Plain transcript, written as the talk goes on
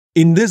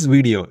In this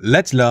video,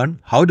 let's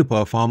learn how to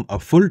perform a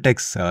full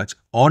text search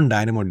on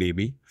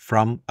DynamoDB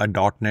from a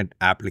 .NET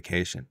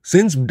application.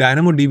 Since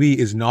DynamoDB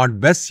is not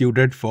best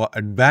suited for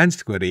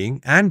advanced querying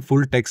and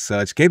full text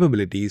search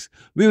capabilities,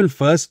 we will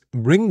first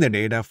bring the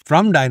data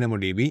from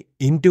DynamoDB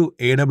into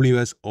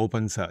AWS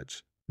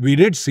OpenSearch. We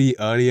did see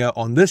earlier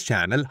on this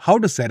channel how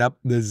to set up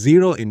the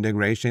zero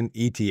integration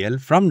ETL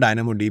from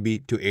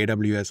DynamoDB to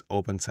AWS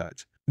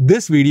OpenSearch.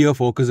 This video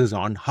focuses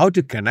on how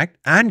to connect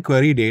and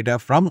query data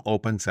from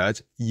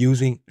OpenSearch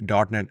using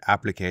 .NET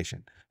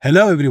application.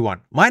 Hello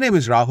everyone, my name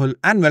is Rahul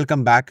and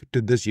welcome back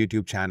to this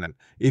YouTube channel.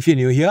 If you're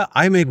new here,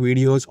 I make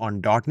videos on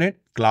 .NET,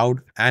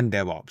 Cloud and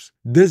DevOps.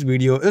 This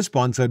video is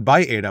sponsored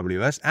by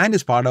AWS and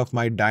is part of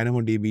my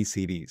DynamoDB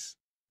series.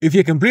 If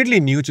you're completely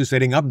new to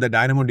setting up the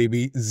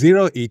DynamoDB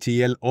Zero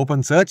ETL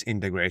OpenSearch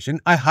integration,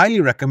 I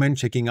highly recommend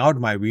checking out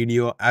my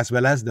video as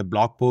well as the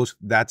blog post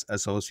that's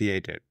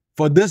associated.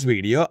 For this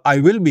video,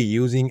 I will be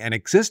using an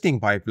existing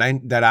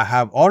pipeline that I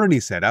have already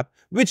set up,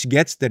 which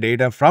gets the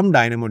data from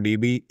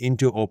DynamoDB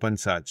into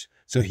OpenSearch.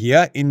 So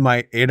here in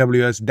my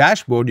AWS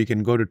dashboard, you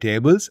can go to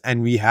tables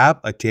and we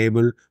have a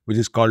table which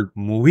is called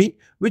movie,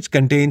 which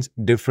contains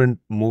different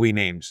movie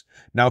names.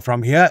 Now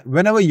from here,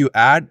 whenever you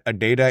add a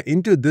data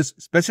into this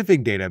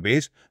specific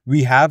database,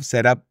 we have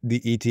set up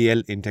the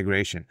ETL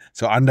integration.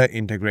 So under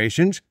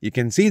integrations, you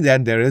can see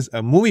that there is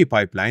a movie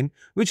pipeline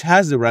which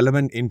has the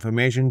relevant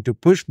information to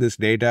push this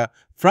data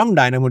from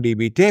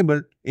DynamoDB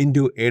table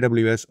into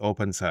AWS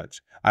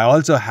OpenSearch. I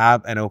also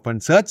have an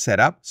OpenSearch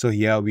setup. So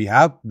here we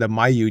have the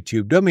My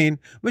YouTube domain,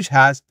 which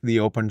has the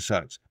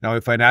OpenSearch. Now,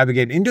 if I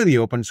navigate into the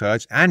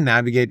OpenSearch and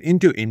navigate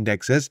into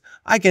indexes,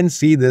 I can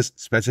see this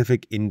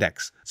specific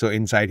index. So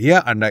inside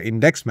here under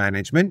index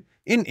management,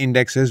 in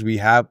indexes, we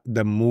have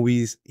the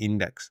movies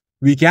index.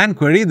 We can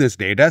query this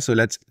data. So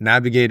let's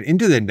navigate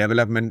into the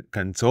development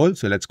console.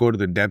 So let's go to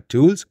the dev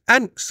tools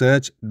and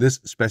search this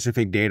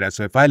specific data.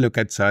 So if I look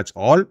at search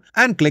all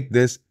and click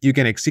this, you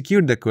can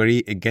execute the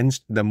query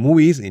against the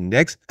movies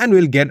index and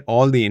we'll get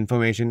all the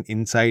information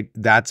inside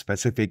that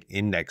specific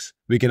index.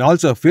 We can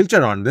also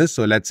filter on this.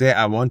 So let's say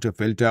I want to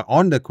filter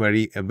on the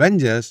query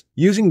Avengers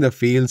using the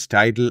fields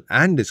title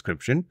and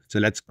description. So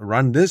let's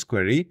run this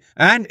query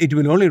and it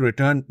will only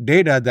return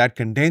data that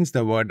contains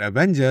the word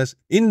Avengers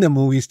in the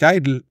movie's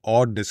title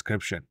or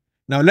description.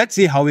 Now let's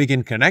see how we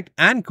can connect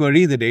and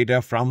query the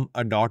data from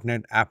a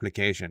 .NET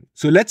application.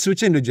 So let's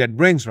switch into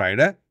JetBrains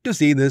Rider to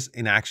see this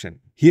in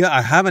action. Here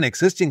I have an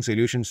existing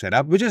solution set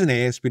up, which is an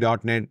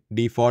ASP.NET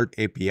default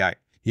API.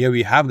 Here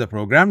we have the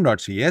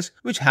program.cs,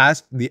 which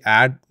has the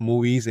add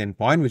movies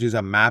endpoint, which is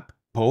a map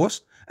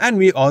post. And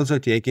we also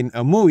take in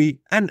a movie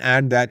and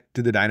add that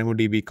to the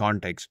DynamoDB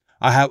context.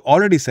 I have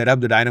already set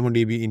up the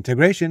DynamoDB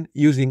integration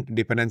using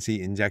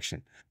dependency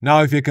injection.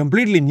 Now, if you're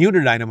completely new to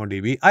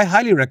DynamoDB, I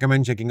highly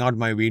recommend checking out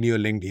my video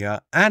linked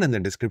here and in the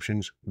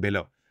descriptions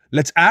below.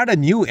 Let's add a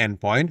new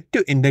endpoint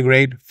to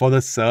integrate for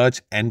the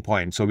search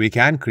endpoint. So we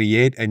can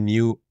create a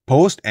new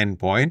post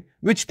endpoint,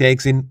 which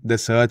takes in the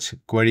search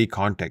query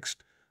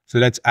context. So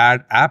let's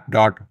add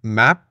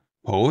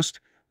app.map_post.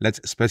 Let's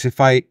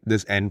specify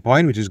this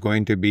endpoint, which is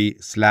going to be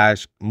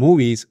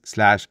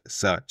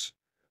 /movies/search.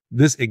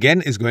 This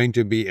again is going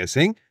to be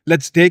async.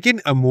 Let's take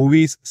in a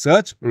movies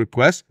search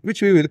request,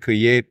 which we will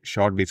create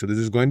shortly. So this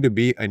is going to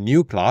be a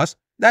new class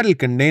that will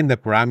contain the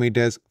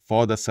parameters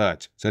for the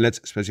search. So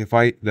let's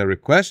specify the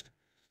request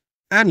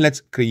and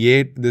let's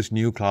create this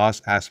new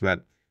class as well.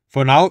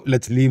 For now,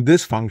 let's leave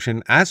this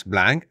function as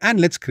blank and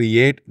let's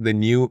create the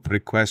new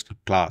request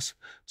class.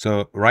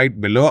 So right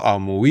below our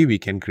movie, we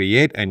can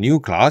create a new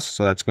class.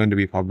 So that's going to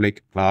be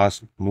public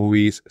class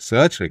movies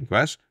search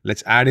request.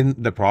 Let's add in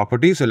the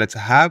property. So let's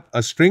have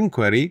a string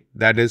query.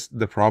 That is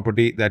the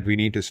property that we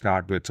need to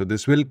start with. So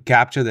this will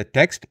capture the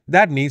text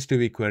that needs to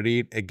be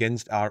queried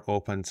against our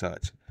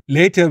OpenSearch.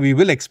 Later, we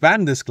will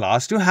expand this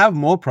class to have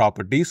more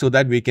properties so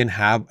that we can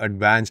have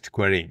advanced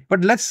querying.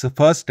 But let's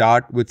first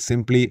start with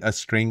simply a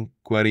string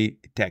query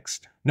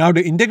text. Now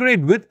to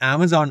integrate with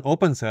Amazon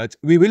OpenSearch,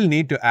 we will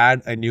need to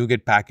add a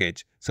NuGet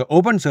package. So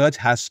OpenSearch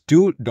has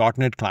two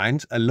 .NET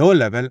clients, a low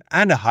level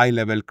and a high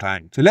level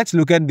client. So let's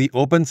look at the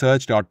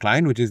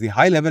OpenSearch.client, which is the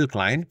high level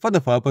client for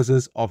the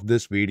purposes of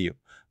this video.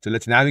 So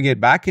let's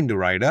navigate back into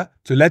Rider.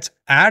 So let's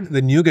add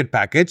the NuGet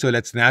package. So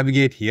let's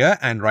navigate here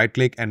and right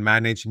click and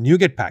manage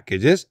NuGet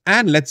packages.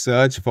 And let's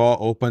search for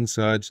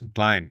OpenSearch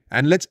client.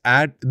 And let's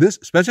add this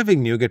specific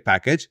NuGet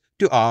package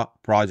to our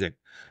project.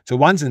 So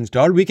once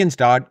installed, we can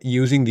start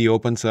using the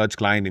OpenSearch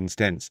client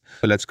instance.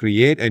 So let's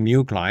create a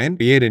new client,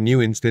 create a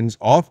new instance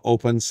of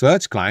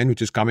OpenSearch client,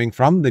 which is coming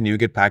from the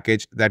NuGet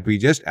package that we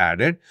just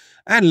added.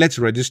 And let's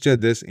register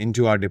this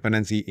into our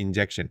dependency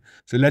injection.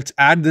 So let's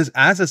add this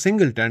as a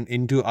singleton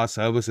into our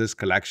services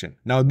collection.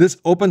 Now this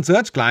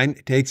OpenSearch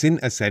client takes in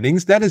a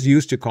settings that is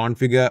used to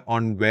configure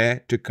on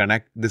where to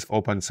connect this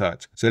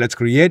OpenSearch. So let's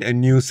create a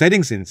new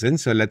settings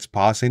instance. So let's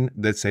pass in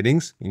the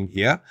settings in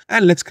here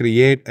and let's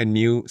create a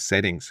new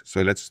settings.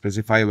 So let's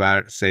specify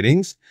where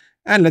settings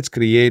And let's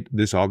create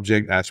this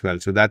object as well.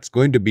 So that's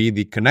going to be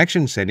the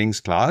connection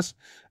settings class.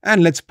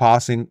 And let's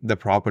pass in the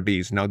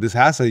properties. Now this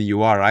has a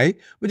URI,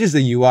 which is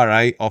the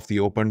URI of the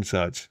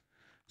OpenSearch.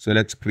 So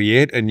let's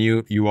create a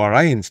new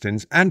URI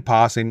instance and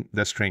pass in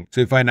the string. So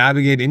if I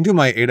navigate into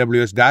my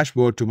AWS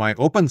dashboard to my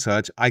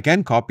OpenSearch, I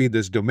can copy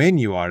this domain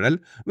URL,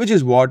 which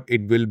is what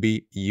it will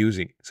be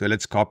using. So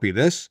let's copy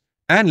this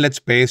and let's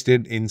paste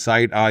it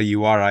inside our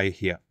URI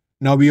here.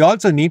 Now we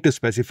also need to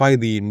specify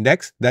the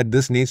index that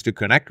this needs to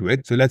connect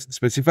with. So let's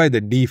specify the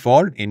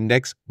default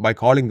index by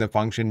calling the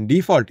function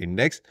default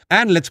index,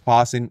 and let's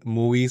pass in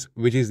movies,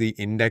 which is the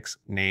index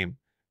name.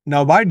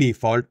 Now by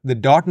default, the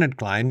 .NET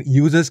client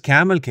uses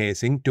camel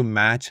casing to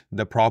match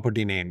the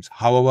property names.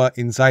 However,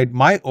 inside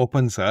my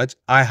OpenSearch,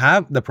 I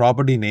have the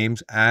property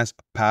names as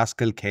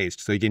Pascal cased.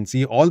 So you can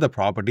see all the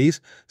properties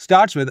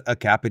starts with a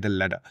capital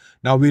letter.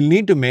 Now we'll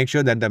need to make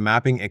sure that the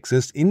mapping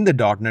exists in the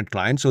 .NET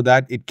client so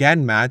that it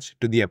can match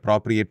to the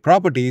appropriate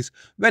properties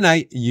when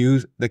I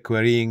use the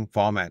querying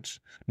formats.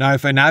 Now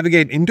if I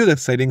navigate into the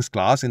settings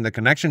class in the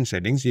connection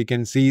settings, you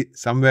can see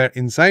somewhere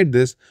inside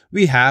this,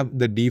 we have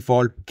the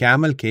default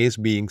camel case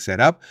being set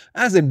up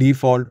as the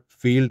default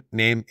field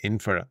name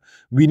inferer.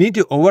 We need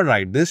to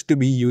override this to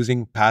be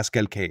using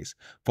Pascal case.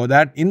 For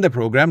that, in the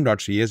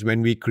program.cs,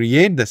 when we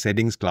create the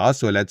settings class,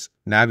 so let's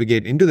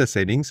navigate into the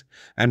settings,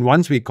 and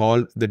once we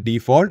call the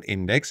default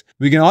index,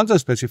 we can also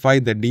specify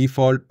the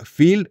default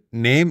field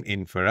name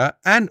inferer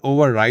and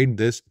override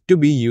this to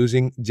be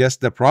using just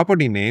the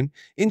property name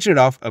instead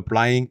of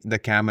applying the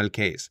camel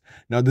case.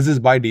 Now this is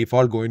by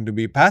default going to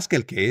be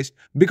Pascal case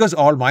because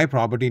all my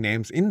property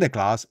names in the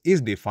class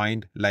is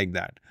defined like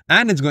that.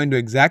 And it's going to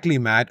exactly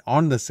match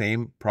on the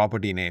same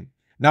property name.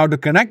 Now to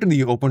connect to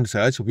the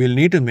OpenSearch, we'll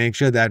need to make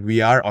sure that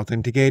we are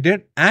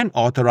authenticated and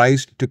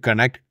authorized to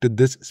connect to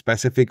this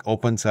specific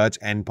OpenSearch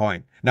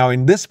endpoint. Now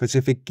in this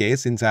specific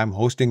case, since I'm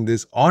hosting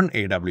this on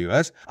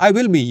AWS, I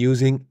will be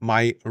using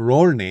my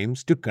role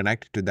names to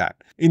connect to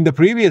that. In the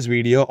previous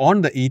video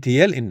on the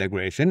ETL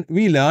integration,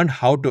 we learned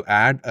how to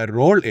add a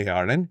role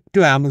ARN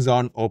to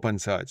Amazon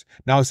OpenSearch.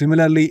 Now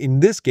similarly in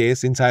this case,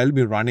 since I'll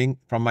be running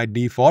from my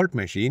default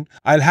machine,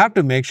 I'll have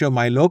to make sure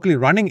my locally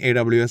running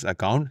AWS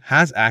account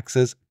has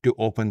access to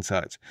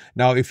OpenSearch.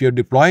 Now, if you're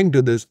deploying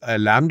to this a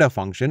Lambda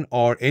function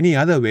or any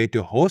other way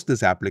to host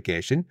this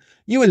application,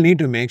 you will need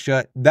to make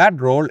sure that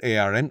role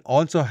ARN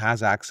also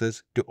has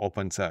access to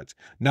OpenSearch.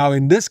 Now,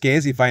 in this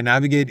case, if I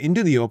navigate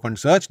into the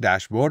OpenSearch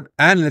dashboard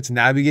and let's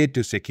navigate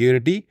to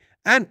security,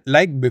 and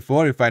like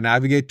before, if I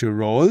navigate to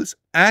roles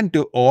and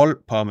to all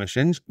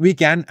permissions, we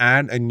can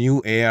add a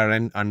new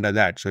ARN under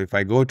that. So if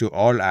I go to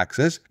all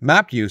access,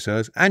 mapped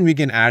users, and we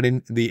can add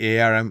in the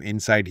ARM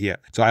inside here.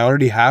 So I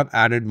already have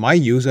added my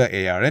user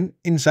ARN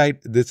inside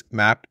this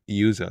mapped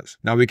users.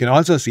 Now we can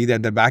also see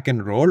that the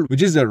backend role,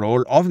 which is the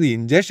role of the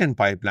ingestion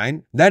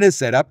pipeline that is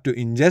set up to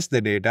ingest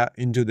the data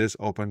into this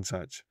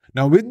OpenSearch.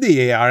 Now with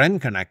the ARN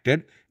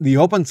connected, the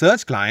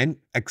OpenSearch client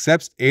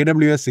accepts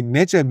AWS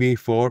Signature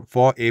v4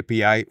 for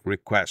API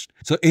request.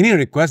 So any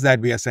request that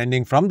we are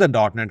sending from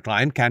the .NET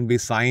client can be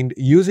signed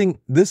using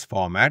this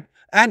format,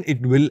 and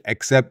it will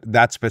accept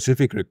that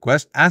specific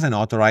request as an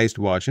authorized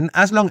version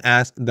as long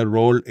as the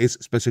role is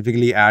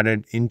specifically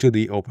added into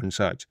the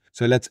OpenSearch.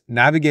 So let's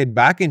navigate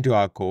back into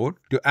our code.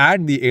 To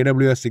add the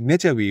AWS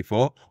Signature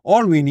v4,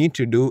 all we need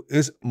to do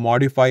is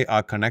modify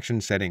our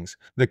connection settings.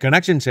 The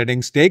connection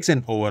settings takes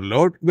an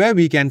overload where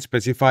we can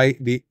specify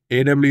the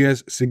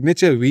AWS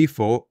Signature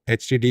v4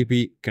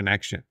 HTTP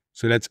connection.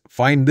 So let's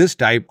find this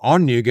type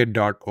on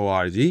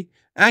NuGet.org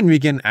and we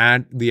can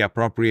add the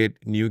appropriate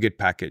NuGet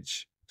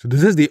package. So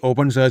this is the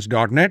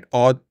OpenSearch.NET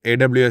or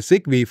AWS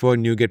SIG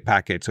v4 NuGet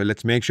package. So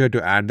let's make sure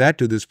to add that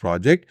to this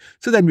project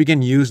so that we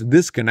can use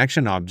this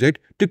connection object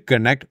to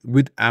connect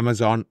with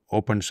Amazon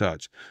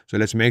OpenSearch. So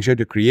let's make sure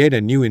to create a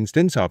new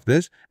instance of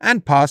this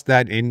and pass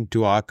that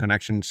into our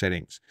connection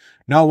settings.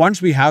 Now,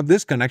 once we have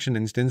this connection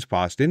instance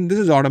passed in, this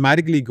is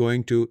automatically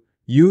going to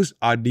use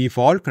our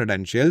default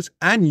credentials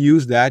and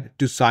use that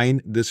to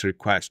sign this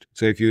request.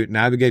 So if you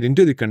navigate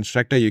into the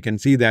constructor, you can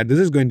see that this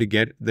is going to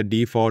get the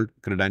default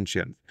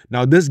credential.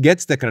 Now this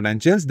gets the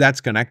credentials that's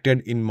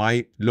connected in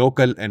my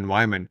local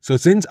environment. So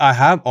since I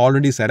have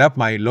already set up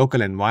my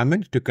local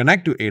environment to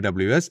connect to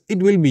AWS,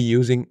 it will be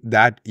using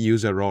that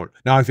user role.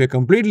 Now if you're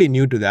completely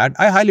new to that,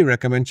 I highly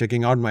recommend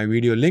checking out my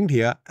video linked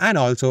here and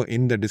also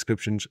in the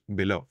descriptions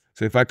below.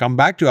 So if I come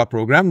back to our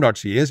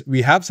program.cs,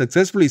 we have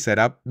successfully set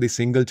up the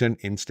singleton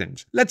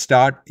instance. Let's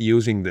start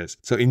using this.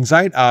 So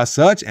inside our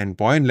search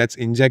endpoint, let's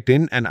inject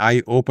in an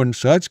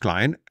OpenSearch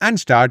client and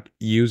start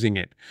using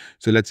it.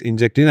 So let's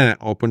inject in an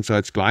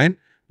OpenSearch client.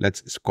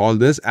 Let's call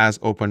this as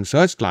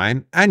OpenSearch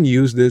client and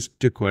use this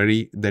to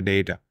query the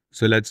data.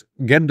 So let's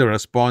get the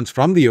response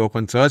from the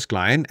OpenSearch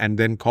client and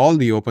then call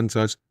the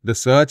OpenSearch the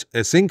search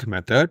async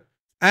method.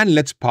 and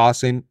let's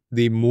pass in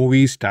the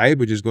movies type,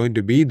 which is going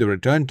to be the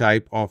return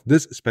type of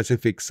this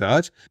specific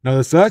search. Now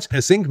the search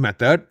async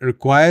method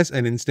requires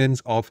an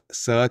instance of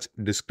search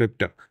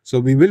descriptor. So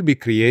we will be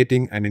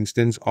creating an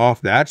instance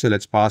of that. So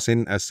let's pass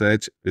in a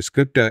search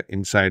descriptor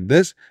inside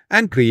this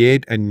and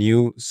create a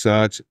new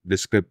search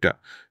descriptor.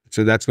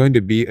 So that's going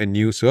to be a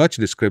new search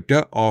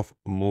descriptor of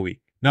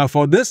movie. Now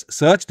for this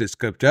search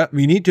descriptor,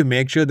 we need to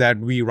make sure that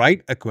we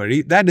write a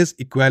query that is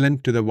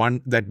equivalent to the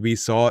one that we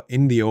saw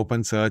in the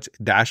OpenSearch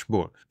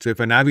dashboard. So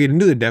if I navigate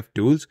into the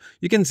DevTools,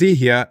 you can see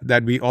here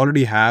that we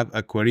already have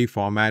a query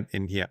format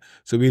in here.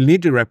 So we'll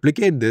need to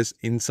replicate this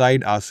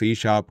inside our C#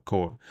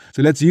 code.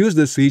 So let's use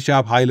the C#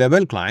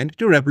 high-level client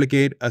to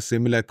replicate a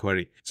similar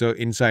query. So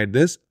inside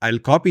this, I'll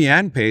copy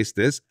and paste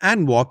this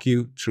and walk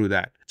you through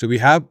that. So we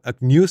have a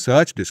new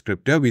search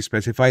descriptor. We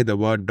specify the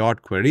word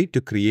 .query to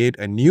create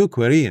a new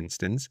query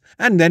instance,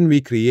 and then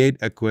we create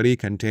a query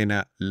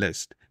container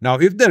list. Now,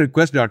 if the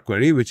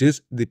request.query, which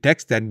is the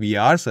text that we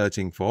are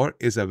searching for,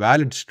 is a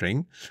valid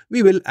string,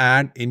 we will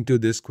add into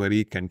this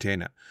query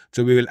container.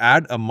 So we will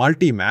add a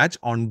multi-match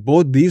on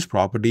both these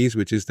properties,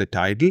 which is the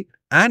title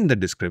and the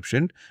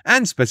description,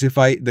 and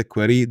specify the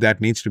query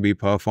that needs to be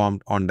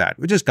performed on that,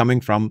 which is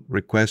coming from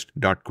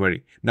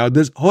request.query. Now,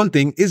 this whole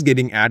thing is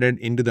getting added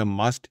into the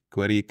must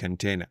query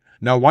container.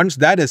 Now, once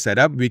that is set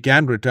up, we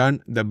can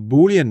return the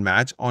Boolean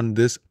match on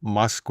this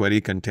must query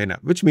container,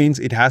 which means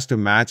it has to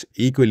match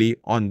equally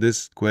on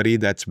this query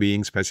that's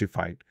being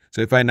specified.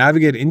 So if I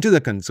navigate into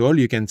the console,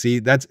 you can see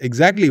that's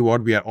exactly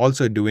what we are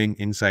also doing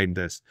inside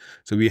this.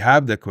 So we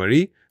have the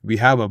query, we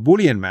have a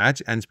Boolean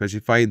match and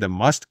specify the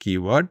must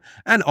keyword,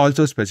 and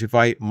also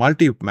specify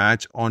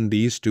multi-match on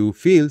these two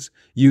fields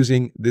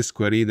using this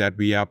query that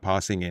we are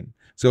passing in.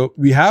 So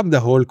we have the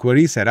whole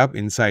query set up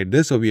inside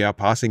this. So we are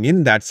passing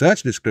in that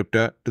search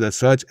descriptor to the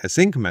search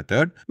async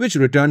method, which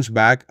returns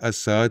back a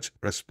search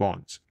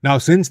response. Now,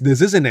 since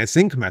this is an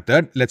async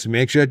method, let's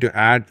make sure to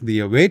add the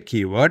await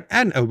keyword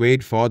and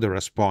await for the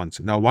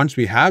response. Now, once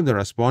we have the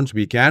response,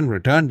 we can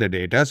return the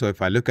data. So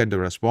if I look at the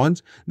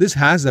response, this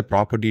has the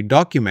property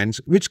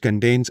documents, which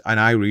contains an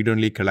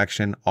read-only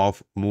collection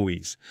of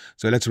movies.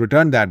 So let's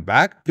return that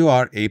back to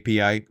our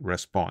API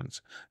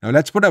response. Now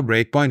let's put a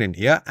breakpoint in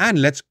here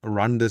and let's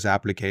run this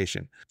application.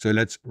 So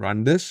let's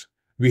run this.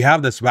 We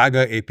have the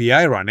Swagger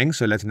API running.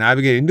 So let's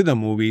navigate into the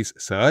movies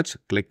search,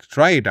 click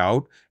try it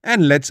out,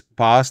 and let's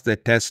pass the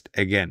test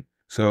again.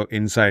 So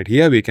inside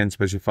here, we can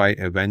specify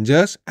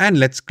Avengers and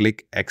let's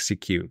click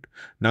execute.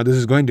 Now this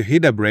is going to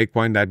hit a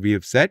breakpoint that we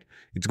have set.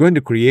 It's going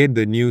to create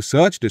the new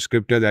search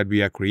descriptor that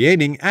we are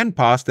creating and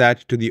pass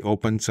that to the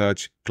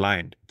OpenSearch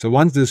client. So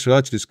once this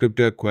search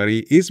descriptor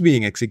query is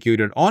being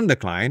executed on the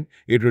client,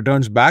 it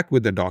returns back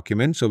with the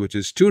document, so which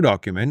is 2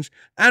 documents,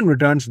 and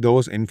returns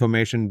those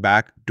information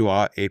back to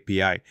our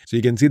API. So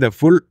you can see the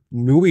full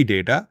movie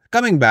data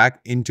coming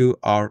back into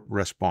our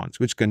response,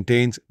 which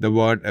contains the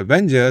word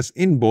Avengers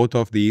in both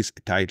of these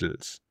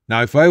titles.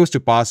 Now, if I was to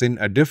pass in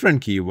a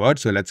different keyword,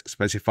 so let's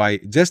specify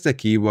just the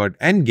keyword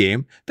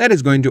endgame, that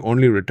is going to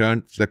only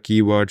return the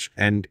keywords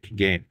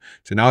endgame.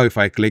 So now if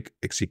I click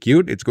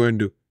execute, it's going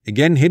to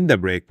again hit the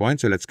breakpoint.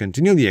 So let's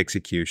continue the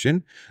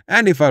execution.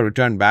 And if I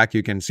return back,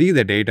 you can see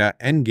the data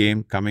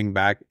endgame coming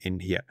back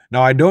in here.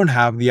 Now I don't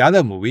have the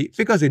other movie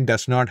because it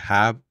does not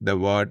have the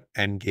word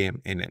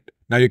endgame in it.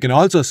 Now you can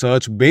also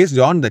search based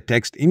on the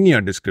text in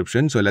your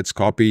description. So let's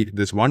copy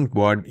this one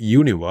word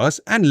universe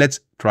and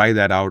let's try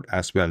that out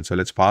as well. So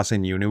let's pass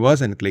in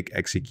universe and click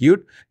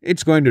execute.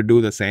 It's going to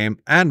do the same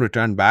and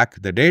return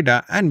back the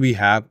data, and we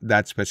have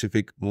that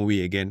specific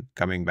movie again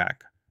coming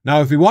back.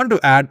 Now, if we want to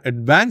add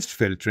advanced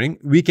filtering,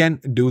 we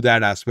can do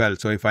that as well.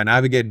 So if I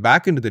navigate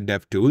back into the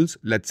DevTools,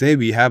 let's say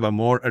we have a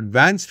more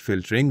advanced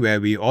filtering where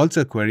we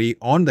also query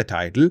on the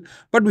title,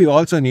 but we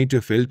also need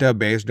to filter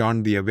based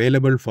on the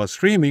available for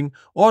streaming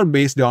or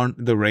based on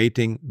the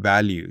rating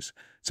values.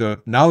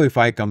 So now if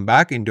I come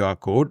back into our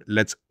code,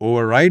 let's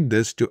override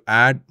this to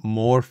add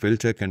more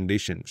filter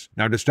conditions.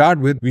 Now to start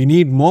with, we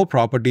need more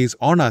properties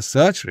on our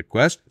search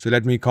request. So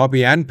let me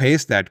copy and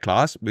paste that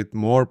class with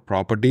more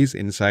properties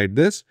inside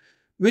this,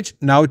 which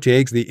now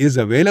takes the is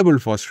available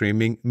for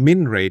streaming,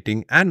 min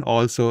rating, and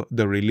also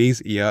the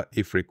release year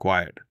if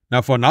required.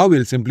 Now for now,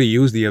 we'll simply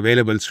use the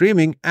available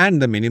streaming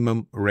and the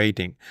minimum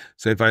rating.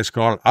 So if I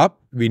scroll up,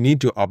 we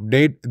need to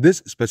update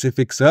this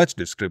specific search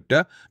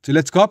descriptor. So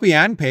let's copy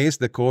and paste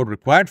the code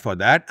required for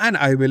that, and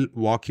I will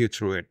walk you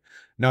through it.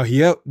 Now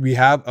here we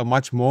have a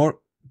much more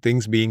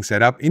things being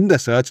set up in the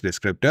search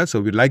descriptor.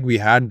 So we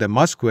had the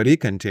must query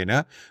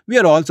container, we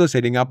are also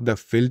setting up the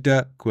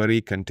filter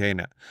query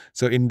container.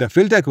 So in the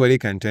filter query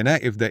container,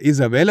 if the is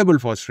available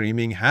for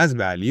streaming has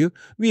value,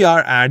 we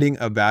are adding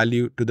a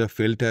value to the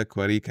filter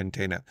query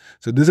container.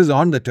 So this is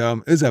on the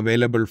term is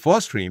available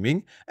for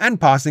streaming and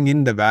passing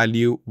in the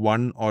value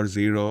 1 or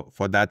 0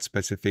 for that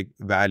specific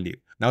value.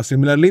 Now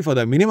similarly for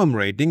the minimum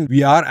rating,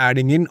 we are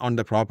adding in on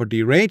the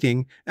property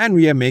rating and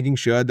we are making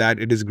sure that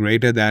it is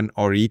greater than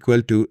or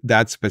equal to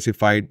that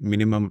specified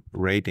minimum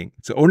rating.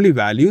 So only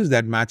values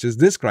that matches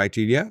this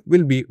criteria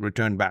will be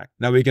returned back.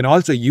 Now we can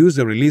also use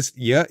the release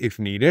year if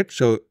needed.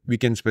 So we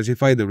can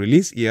specify the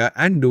release year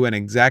and do an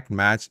exact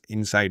match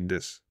inside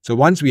this. So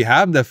once we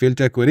have the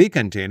filter query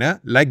container,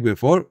 like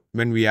before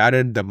when we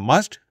added the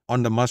must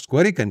on the must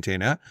query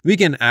container, we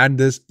can add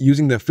this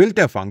using the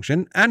filter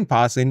function and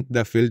pass in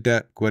the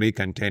filter query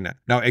container.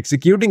 Now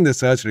executing the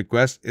search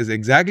request is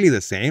exactly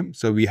the same.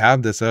 So we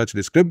have the search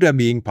descriptor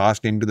being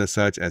passed into the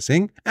search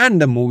async and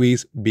the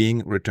movies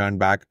being returned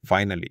back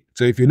finally.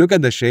 So if you look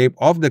at the shape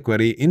of the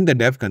query in the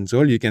dev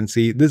console, you can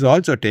see this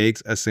also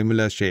takes a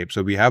similar shape.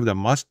 So we have the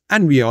must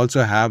and we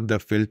also have the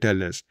filter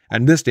list.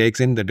 And this takes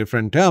in the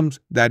different terms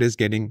that is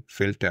getting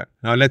filtered.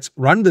 Now let's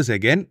run this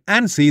again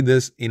and see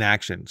this in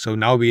action. So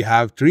now we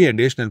have 3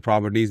 additional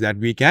properties that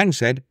we can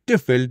set to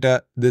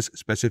filter this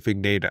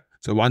specific data.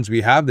 So once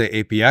we have the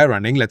API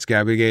running, let's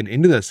navigate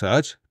into the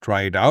search,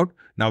 try it out.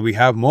 Now we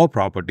have more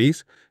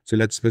properties. So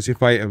let's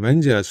specify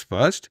Avengers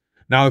first.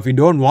 Now, if we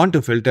don't want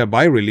to filter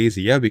by release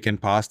year, we can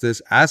pass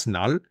this as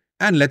null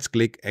and let's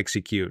click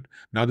execute.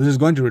 Now, this is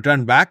going to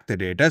return back the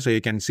data. So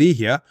you can see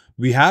here,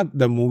 we have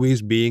the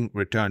movies being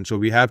returned. So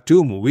we have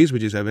 2 movies,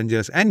 which is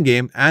Avengers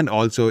Endgame and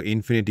also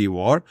Infinity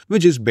War,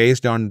 which is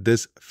based on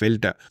this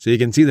filter. So you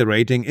can see the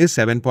rating is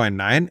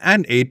 7.9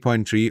 and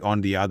 8.3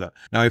 on the other.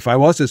 Now, if I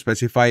was to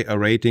specify a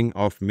rating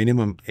of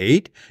minimum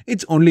 8,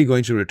 it's only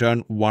going to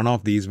return one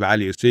of these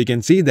values. So you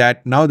can see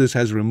that now this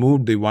has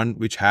removed the one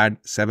which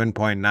had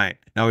 7.9.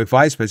 Now, if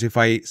I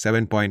specify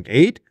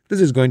 7.8,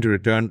 this is going to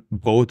return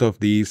both of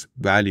these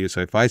values.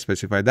 So if I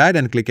specify that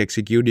and click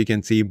execute, you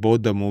can see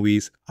both the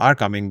movies are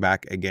coming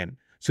back again.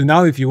 So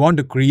now if you want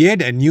to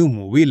create a new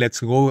movie,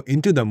 let's go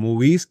into the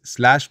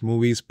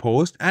movies/movies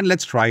post and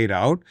let's try it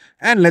out.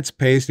 And let's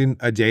paste in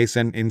a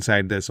JSON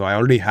inside this. So I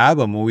already have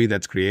a movie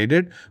that's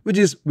created, which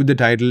is with the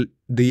title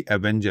The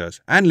Avengers,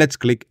 and let's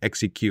click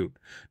execute.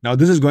 Now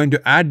this is going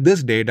to add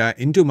this data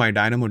into my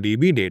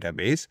DynamoDB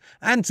database,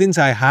 and since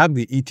I have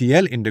the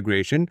ETL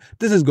integration,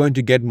 this is going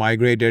to get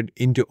migrated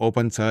into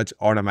OpenSearch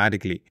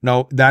automatically.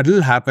 Now that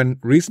will happen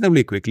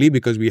reasonably quickly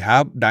because we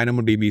have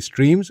DynamoDB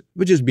streams,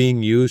 which is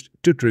being used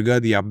to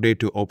trigger the update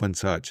to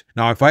OpenSearch.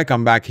 Now if I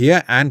come back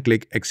here and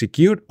click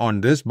execute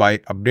on this by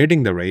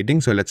updating the rating,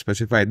 so let's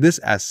specify this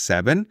as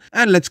 7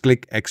 and let's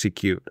click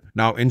execute.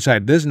 Now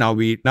inside this,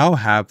 we now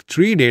have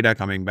 3 data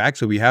coming back.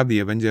 So we have the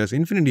Avengers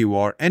Infinity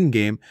War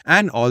Endgame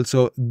and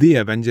also the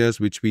Avengers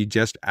which we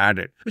just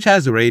added, which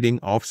has a rating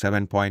of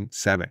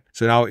 7.7.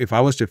 So now if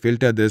I was to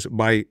filter this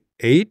by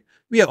 8,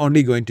 we are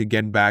only going to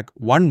get back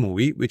one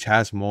movie which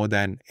has more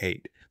than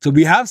 8. So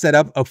we have set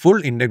up a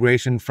full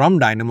integration from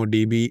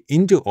DynamoDB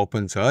into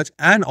OpenSearch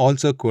and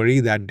also query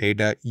that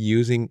data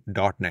using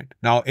 .NET.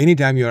 Now,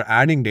 anytime you're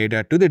adding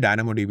data to the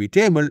DynamoDB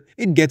table,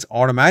 it gets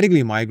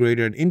automatically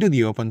migrated into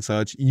the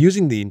OpenSearch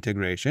using the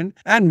integration,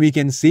 and we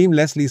can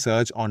seamlessly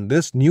search on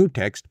this new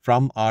text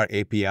from our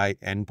API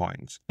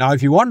endpoints. Now,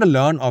 if you want to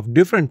learn of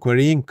different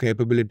querying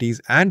capabilities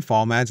and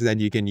formats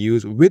that you can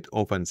use with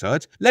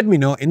OpenSearch, let me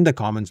know in the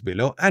comments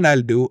below and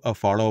I'll do a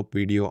follow-up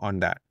video on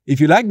that. If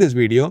you like this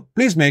video,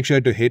 please make sure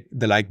to hit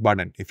the like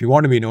button. If you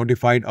want to be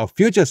notified of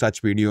future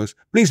such videos,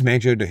 please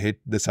make sure to hit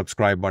the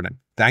subscribe button.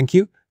 Thank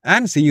you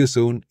and see you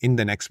soon in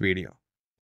the next video.